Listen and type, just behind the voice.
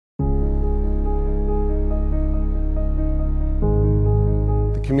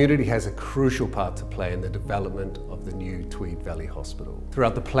community has a crucial part to play in the development of the new Tweed Valley Hospital.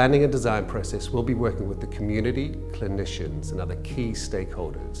 Throughout the planning and design process, we'll be working with the community, clinicians and other key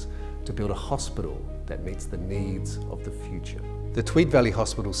stakeholders to build a hospital that meets the needs of the future. The Tweed Valley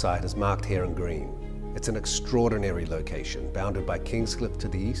Hospital site is marked here in green. It's an extraordinary location, bounded by Kingscliff to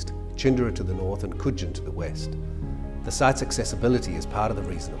the east, Chindera to the north and Coogin to the west. The site's accessibility is part of the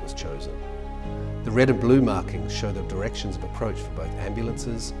reason it was chosen. The red and blue markings show the directions of approach for both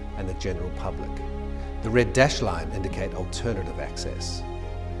ambulances and the general public. The red dashed line indicate alternative access,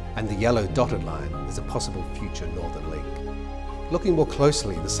 and the yellow dotted line is a possible future northern link. Looking more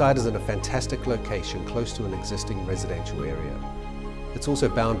closely, the site is in a fantastic location close to an existing residential area. It's also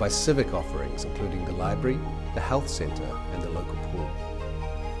bound by civic offerings, including the library, the health centre and the local pool.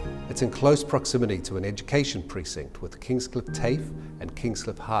 It's in close proximity to an education precinct with Kingscliff TAFE and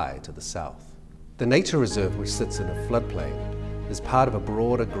Kingscliff High to the south. The nature reserve, which sits in a floodplain, is part of a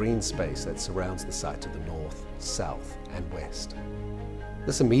broader green space that surrounds the site to the north, south and west.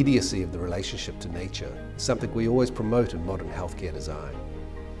 This immediacy of the relationship to nature is something we always promote in modern healthcare design.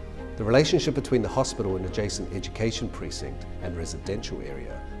 The relationship between the hospital and adjacent education precinct and residential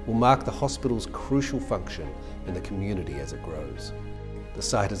area will mark the hospital's crucial function in the community as it grows. The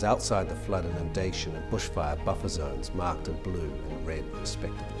site is outside the flood inundation and bushfire buffer zones marked in blue and red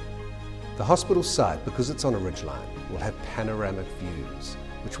respectively. The hospital site, because it's on a ridgeline, will have panoramic views,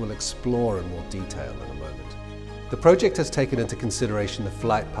 which we'll explore in more detail in a moment. The project has taken into consideration the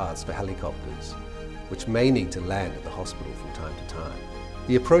flight paths for helicopters, which may need to land at the hospital from time to time.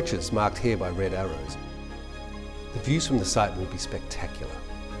 The approaches marked here by red arrows. The views from the site will be spectacular.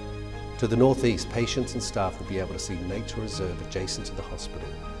 To the northeast, patients and staff will be able to see nature reserve adjacent to the hospital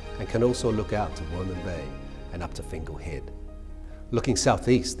and can also look out to Woman Bay and up to Fingal Head. Looking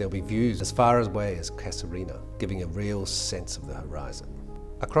southeast, there'll be views as far away as Casuarina, giving a real sense of the horizon.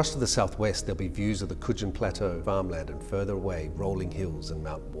 Across to the southwest, there'll be views of the Coogin Plateau farmland and further away, rolling hills and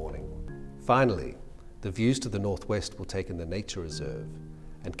Mount Warning. Finally, the views to the northwest will take in the nature reserve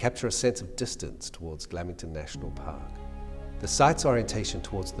and capture a sense of distance towards Glamington National Park. The site's orientation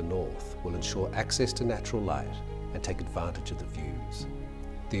towards the north will ensure access to natural light and take advantage of the views.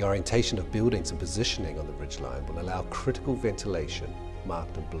 The orientation of buildings and positioning on the ridgeline will allow critical ventilation,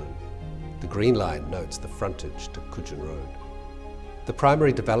 marked in blue. The green line notes the frontage to Coogin Road. The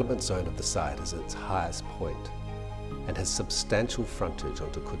primary development zone of the site is at its highest point and has substantial frontage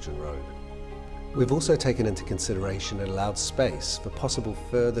onto Coogin Road. We've also taken into consideration and allowed space for possible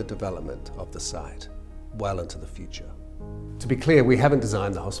further development of the site well into the future. To be clear, we haven't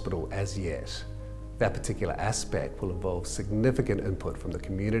designed the hospital as yet. That particular aspect will involve significant input from the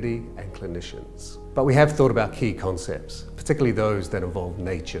community and clinicians. But we have thought about key concepts, particularly those that involve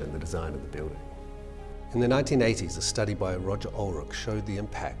nature in the design of the building. In the 1980s, a study by Roger Ulrich showed the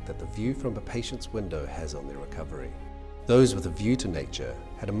impact that the view from a patient's window has on their recovery. Those with a view to nature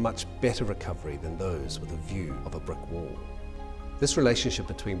had a much better recovery than those with a view of a brick wall. This relationship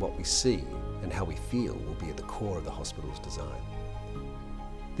between what we see and how we feel will be at the core of the hospital's design.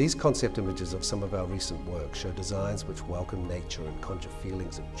 These concept images of some of our recent work show designs which welcome nature and conjure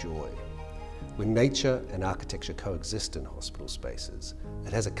feelings of joy. When nature and architecture coexist in hospital spaces,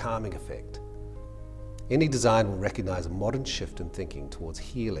 it has a calming effect. Any design will recognize a modern shift in thinking towards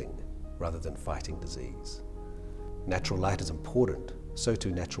healing rather than fighting disease. Natural light is important, so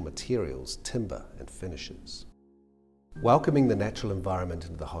too natural materials, timber and finishes. Welcoming the natural environment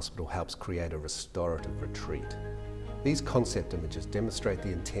into the hospital helps create a restorative retreat. These concept images demonstrate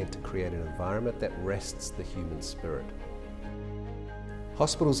the intent to create an environment that rests the human spirit.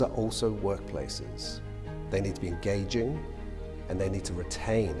 Hospitals are also workplaces. They need to be engaging and they need to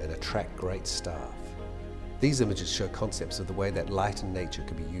retain and attract great staff. These images show concepts of the way that light and nature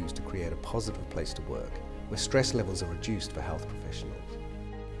can be used to create a positive place to work, where stress levels are reduced for health professionals.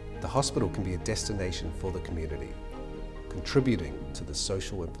 The hospital can be a destination for the community, contributing to the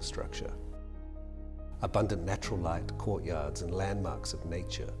social infrastructure. Abundant natural light, courtyards and landmarks of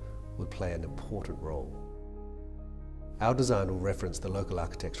nature would play an important role. Our design will reference the local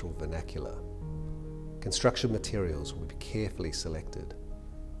architectural vernacular. Construction materials will be carefully selected.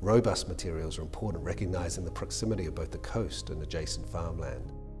 Robust materials are important, recognizing the proximity of both the coast and adjacent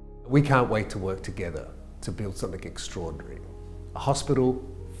farmland. We can't wait to work together to build something extraordinary. A hospital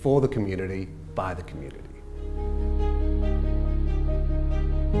for the community, by the community.